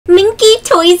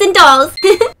toys and dolls.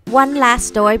 One last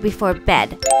story before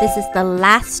bed. This is the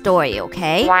last story,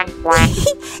 okay?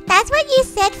 That's what you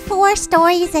said 4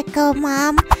 stories ago,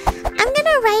 Mom. I'm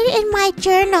gonna write it in my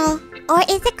journal. Or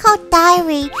is it called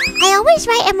diary? I always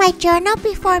write in my journal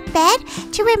before bed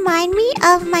to remind me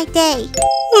of my day.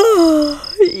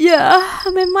 Yeah,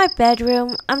 I'm in my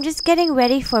bedroom. I'm just getting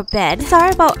ready for bed.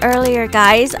 Sorry about earlier,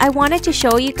 guys. I wanted to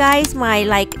show you guys my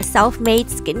self-made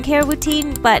skincare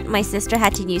routine, but my sister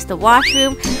had to use the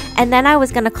washroom. And then I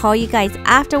was gonna call you guys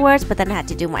afterwards, but then I had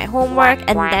to do my homework.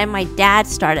 And then my dad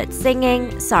started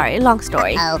singing. Sorry, long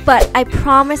story. But I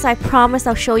promise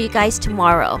I'll show you guys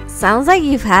tomorrow. Sounds like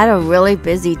you've had a really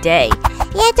busy day.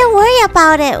 Yeah, don't worry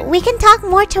about it. We can talk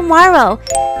more tomorrow.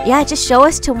 Yeah, just show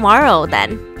us tomorrow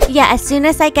then. Yeah, as soon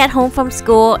as I get home from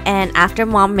school and after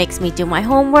Mom makes me do my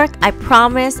homework, I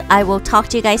promise I will talk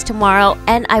to you guys tomorrow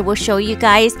and I will show you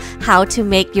guys how to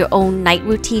make your own night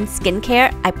routine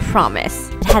skincare. I promise.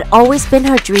 It had always been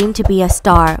her dream to be a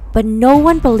star, but no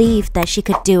one believed that she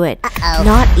could do it.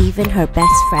 Not even her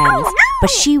best friends. But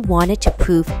she wanted to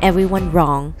prove everyone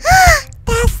wrong.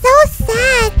 That's so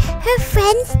sad. Her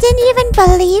friends didn't even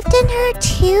believe in her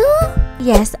too?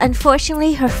 Yes,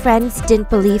 unfortunately her friends didn't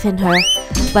believe in her.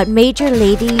 But Major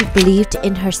Lady believed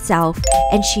in herself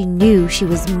and she knew she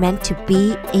was meant to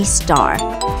be a star.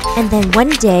 And then one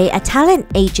day a talent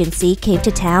agency came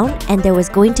to town and there was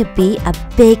going to be a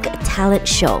big talent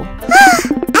show.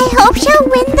 I hope she'll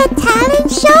win the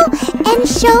talent show and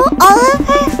show all of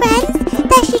her friends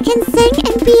that she can sing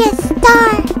and be a star.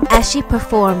 As she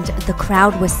performed, the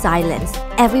crowd was silenced.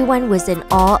 Everyone was in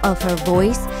awe of her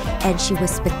voice and she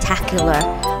was spectacular,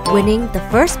 winning the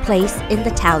first place in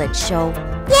the talent show.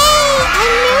 Yay! I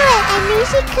knew it! I knew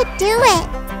she could do it.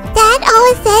 Dad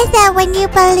always says that when you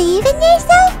believe in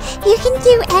yourself, you can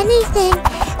do anything.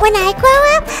 When I grow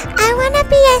up, I want to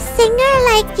be a singer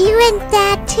like you and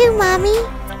Dad too, Mommy.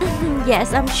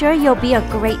 Yes, I'm sure you'll be a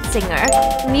great singer.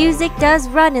 Music does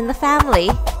run in the family.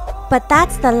 But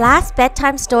that's the last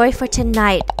bedtime story for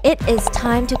tonight. It is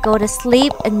time to go to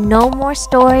sleep and no more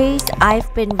stories.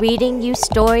 I've been reading you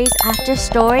stories after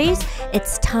stories.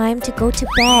 It's time to go to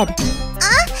bed.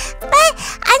 But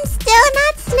I'm still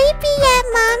not sleepy yet,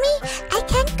 Mommy. I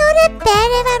can't go to bed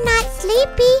if I'm not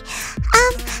sleepy.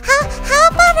 How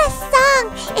about a song?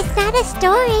 It's not a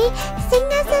story. Sing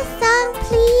us a song,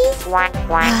 please.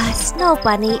 Snow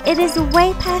Bunny, it is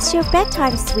way past your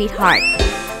bedtime, sweetheart.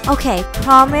 Okay,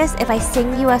 promise if I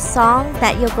sing you a song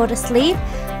that you'll go to sleep?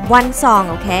 One song,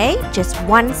 okay? Just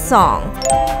one song.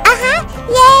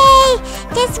 Yay!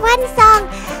 Just one song.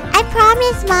 I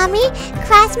promise, Mommy.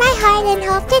 Cross my heart and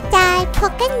hope to die.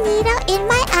 Poke a needle in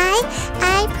my eye.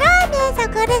 I promise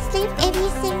I'll go to sleep if you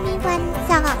sing me one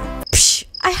song. Psh,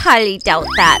 I highly doubt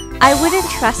that. I wouldn't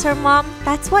trust her, Mom.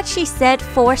 That's what she said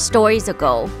 4 stories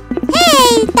ago.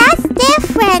 Hey, that's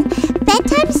different.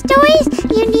 Bedtime stories,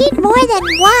 you need more than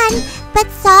one.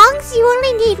 But songs, you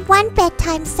only need one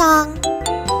bedtime song.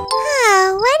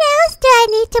 What else do I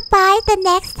need to buy the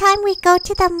next time we go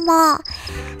to the mall?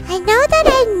 I know that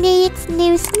I need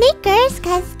new sneakers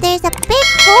because there's a big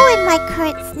hole in my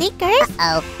current sneakers.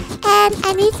 And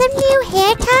I need some new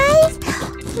hair ties.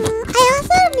 I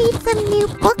also need some new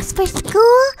books for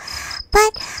school.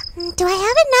 But do I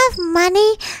have enough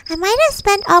money? I might have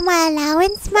spent all my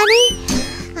allowance money.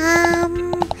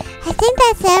 I think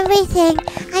that's everything.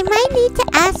 I might need to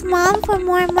ask Mom for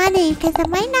more money because I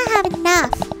might not have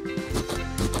enough.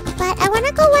 But I want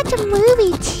to go watch a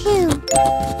movie too.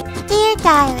 Dear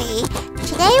Diary,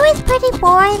 today was pretty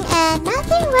boring and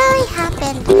nothing really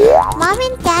happened. Mom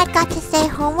and Dad got to stay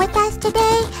home with us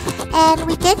today and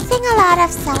we did sing a lot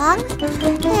of songs.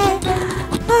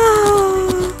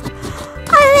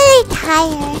 I'm really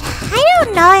tired. I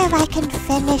don't know if I can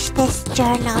finish this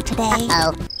journal today.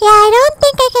 Yeah, I don't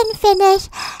think I can finish.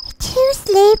 Too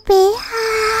sleepy.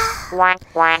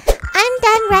 I'm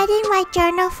done writing my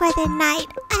journal for the night.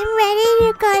 I'm ready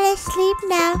to go to sleep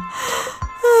now.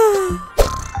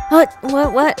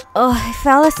 What? Oh, I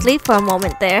fell asleep for a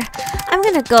moment there. I'm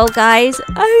gonna go, guys.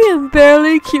 I can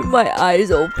barely keep my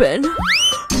eyes open.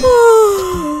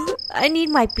 I need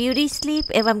my beauty sleep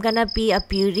if I'm gonna be a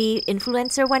beauty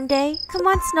influencer one day. Come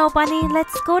on, Snow Bunny,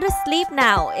 let's go to sleep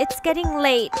now. It's getting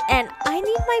late and I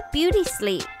need my beauty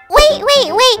sleep. Wait.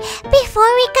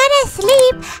 Before we go to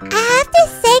sleep, I have to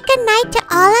say goodnight to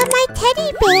all of my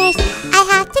teddy bears. I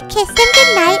have to kiss them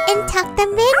goodnight and tuck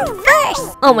them in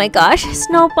first. Oh my gosh,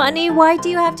 Snow Bunny, why do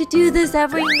you have to do this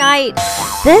every night?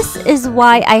 This is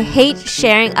why I hate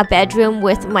sharing a bedroom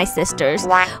with my sisters.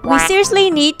 We seriously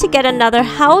need to get another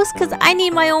house because I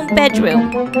need my own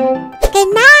bedroom.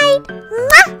 Good night.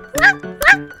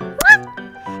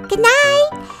 Good night.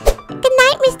 Good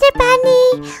night, Mr. Bunny.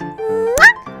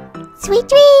 Mwah! Sweet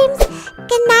dreams.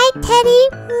 Good night, Teddy.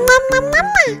 Mwah, mwah, mwah,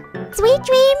 mwah. Sweet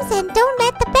dreams, and don't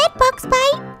let the bed bugs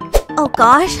bite. Oh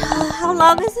gosh, how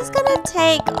long is this gonna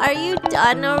take? Are you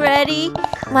done already?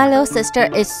 My little sister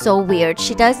is so weird.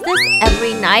 She does this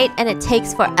every night and it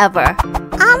takes forever.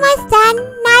 Almost done.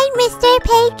 Night, Mr.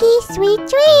 Peggy. Sweet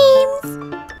dreams.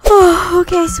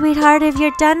 Okay, sweetheart, if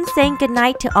you're done saying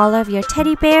goodnight to all of your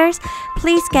teddy bears,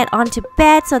 please get onto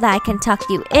bed so that I can tuck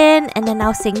you in and then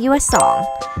I'll sing you a song.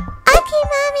 Okay,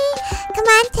 Mommy. Come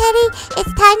on, Teddy.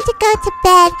 It's time to go to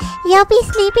bed. You'll be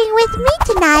sleeping with me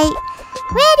tonight.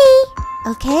 Ready?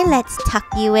 Okay, let's tuck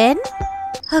you in.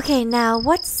 Okay, now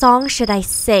what song should I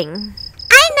sing?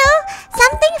 I know.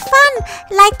 Something fun,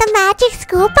 like the Magic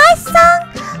School Bus song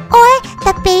or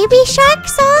the Baby Shark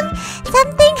song.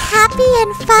 Something happy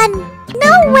and fun.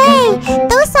 No way.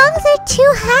 Those songs are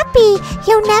too happy.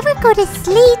 You'll never go to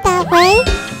sleep that way.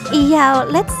 Yeah,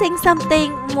 let's sing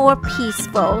something more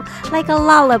peaceful, like a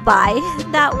lullaby.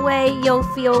 That way you'll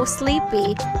feel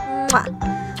sleepy. Mwah.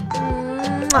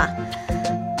 Mwah.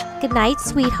 Good night,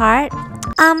 sweetheart.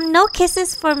 No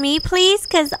kisses for me, please,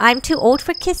 because I'm too old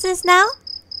for kisses now.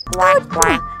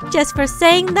 Just for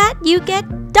saying that, you get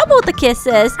double the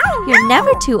kisses. You're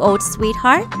never too old,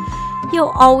 sweetheart.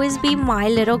 You'll always be my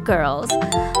little girls.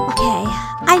 Okay,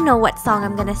 I know what song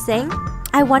I'm gonna sing.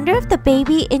 I wonder if the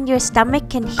baby in your stomach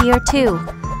can hear too.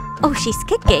 Oh, she's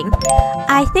kicking.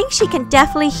 I think she can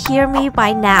definitely hear me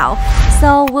by now.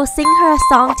 So we'll sing her a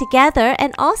song together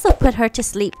and also put her to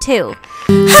sleep too.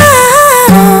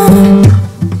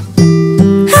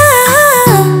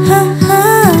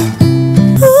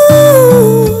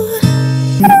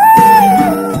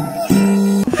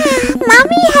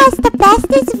 Mommy has the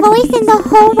bestest voice in the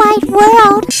whole wide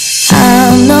world.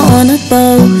 I'm not one of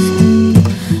those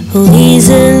who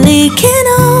easily can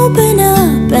open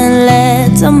up and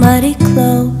let somebody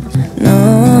close.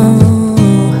 No.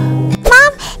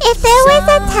 Mom, if there was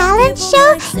a talent show,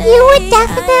 you would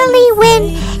definitely win.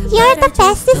 You're the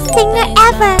bestest singer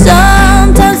ever.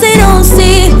 Sometimes they don't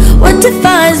see what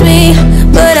defines me,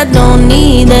 but I don't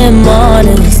need them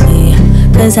honestly,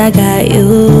 'cause I got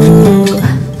you.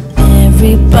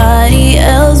 Everybody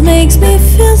else makes me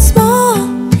feel small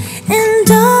and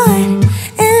done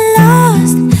and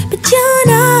lost, but you're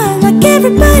not like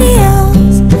everybody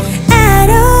else at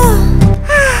all.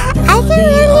 I can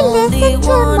really listen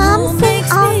to Mom sing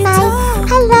all night.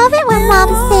 I love it when Mom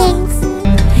sings.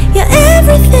 You're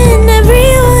everything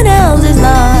everyone else is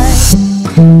not.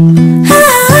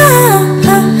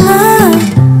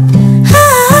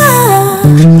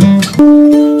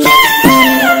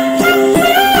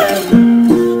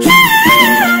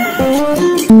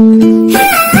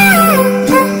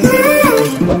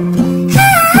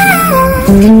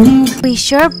 We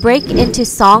sure break into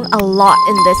song a lot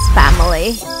in this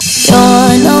family.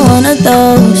 You're not one of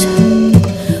those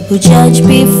who judge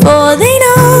before they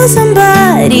know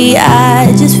somebody.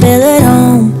 I just feel at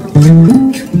home.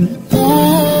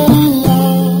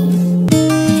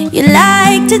 You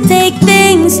like to take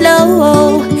things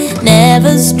slow,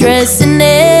 never stressing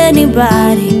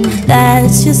anybody.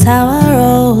 That's just how I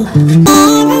roll.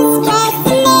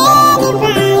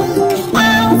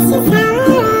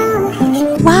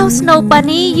 Wow, Snow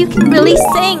Bunny, you can really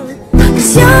sing.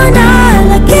 'Cause you're not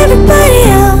like everybody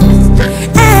else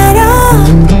at all.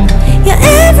 You're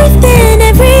everything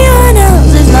everyone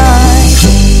else is not.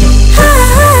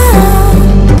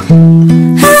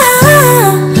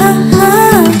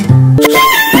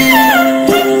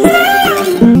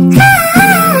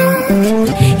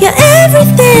 You're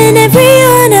everything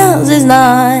everyone else is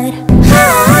not.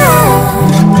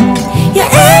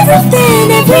 You're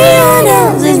everything everyone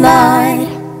else is not.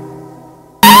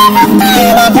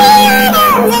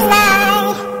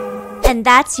 And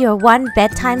that's your one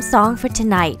bedtime song for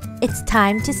tonight. It's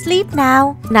time to sleep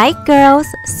now. Night, girls.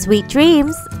 Sweet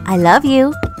dreams. I love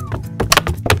you.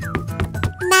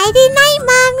 Nighty night,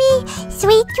 Mommy.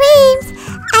 Sweet dreams.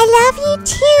 I love you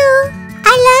too.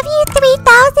 I love you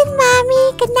 3,000, Mommy.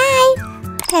 Good night.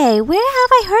 Hey, where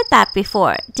have I heard that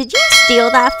before? Did you steal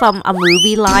that from a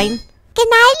movie line? Good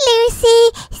night, Lucy.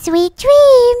 Sweet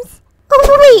dreams.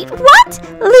 Oh, wait, what?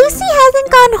 Lucy hasn't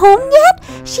gone home yet?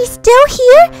 She's still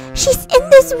here? She's in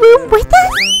this room with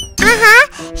us?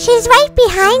 She's right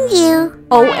behind you.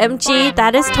 OMG,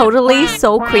 that is totally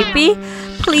so creepy.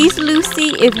 Please,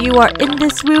 Lucy, if you are in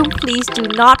this room, please do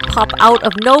not pop out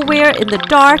of nowhere in the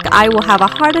dark. I will have a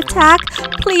heart attack.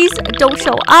 Please don't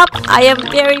show up. I am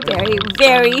very, very,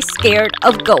 very scared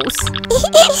of ghosts.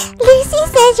 Lucy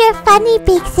says you're funny,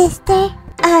 big sister.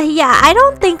 Yeah, I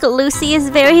don't think Lucy is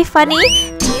very funny.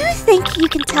 Do you think you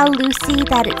can tell Lucy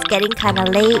that it's getting kind of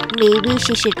late? Maybe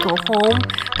she should go home.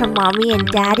 Her mommy and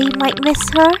daddy might miss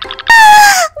her.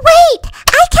 Wait!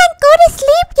 I can't go to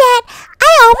sleep yet!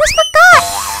 I almost forgot!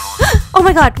 Oh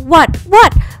my god, what?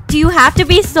 What? Do you have to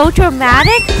be so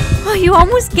dramatic? Oh, you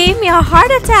almost gave me a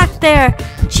heart attack there.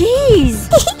 Jeez.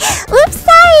 Oops,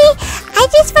 sorry! I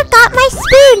just forgot my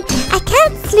spoon! I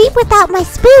can't sleep without my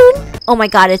spoon! Oh my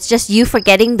god, it's just you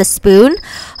forgetting the spoon?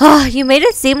 Oh, you made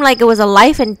it seem like it was a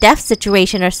life and death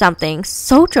situation or something.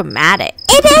 So dramatic.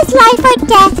 It is life or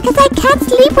death because I can't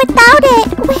sleep without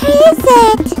it. Where is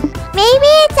it?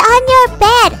 Maybe it's on your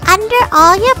bed under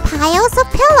all your piles of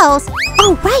pillows.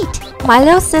 Oh, right. My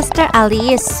little sister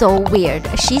Ali is so weird.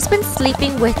 She's been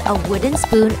sleeping with a wooden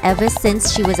spoon ever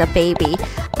since she was a baby.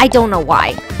 I don't know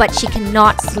why, but she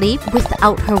cannot sleep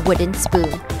without her wooden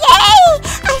spoon. Yay!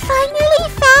 I finally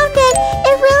found it.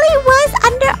 It really was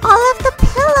under all of the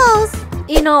pillows.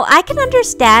 You know, I can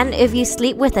understand if you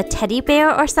sleep with a teddy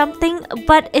bear or something,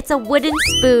 but it's a wooden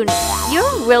spoon.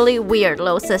 You're really weird,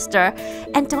 little sister.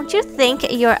 And don't you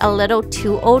think you're a little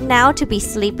too old now to be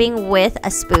sleeping with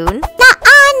a spoon?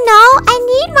 No, I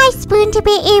need my spoon to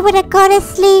be able to go to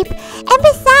sleep. And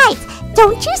besides,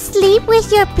 don't you sleep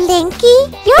with your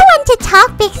blankie? You're one to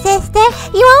talk, big sister.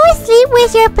 You always sleep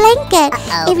with your blanket.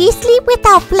 If you sleep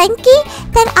without blankie,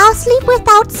 then I'll sleep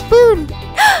without spoon.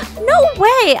 No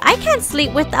way! I can't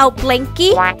sleep without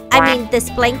blankie. I mean, this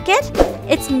blanket.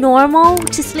 It's normal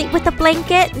to sleep with a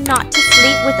blanket, not to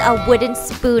sleep with a wooden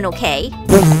spoon, okay?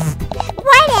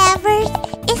 Whatever.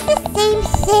 It's the same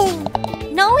thing.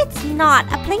 No, it's not.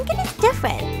 A blanket is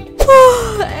different.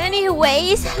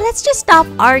 Anyways, let's just stop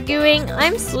arguing.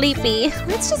 I'm sleepy.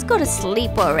 Let's just go to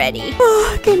sleep already.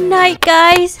 Good night,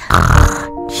 guys.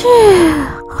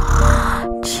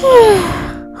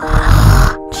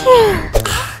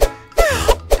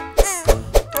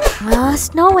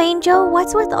 Snow Angel,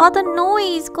 what's with all the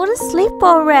noise? Go to sleep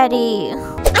already. He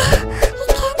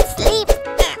can't sleep.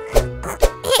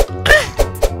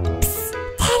 Psst,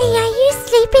 Teddy, are you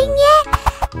sleeping yet?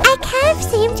 I can't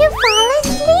seem to fall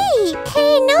asleep.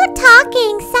 Hey, no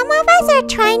talking. Some of us are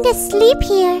trying to sleep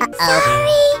here.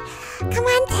 Sorry. Come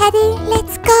on, Teddy.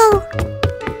 Let's go.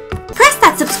 Press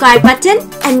that subscribe button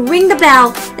and ring the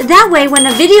bell. That way, when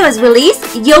a video is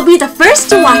released, you'll be the first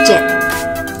to watch it.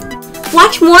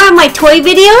 Watch more of my toy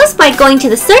videos by going to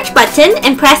the search button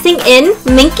and pressing in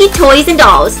Minky Toys and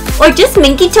Dolls, or just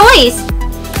Minky Toys.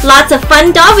 Lots of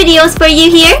fun doll videos for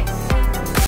you here.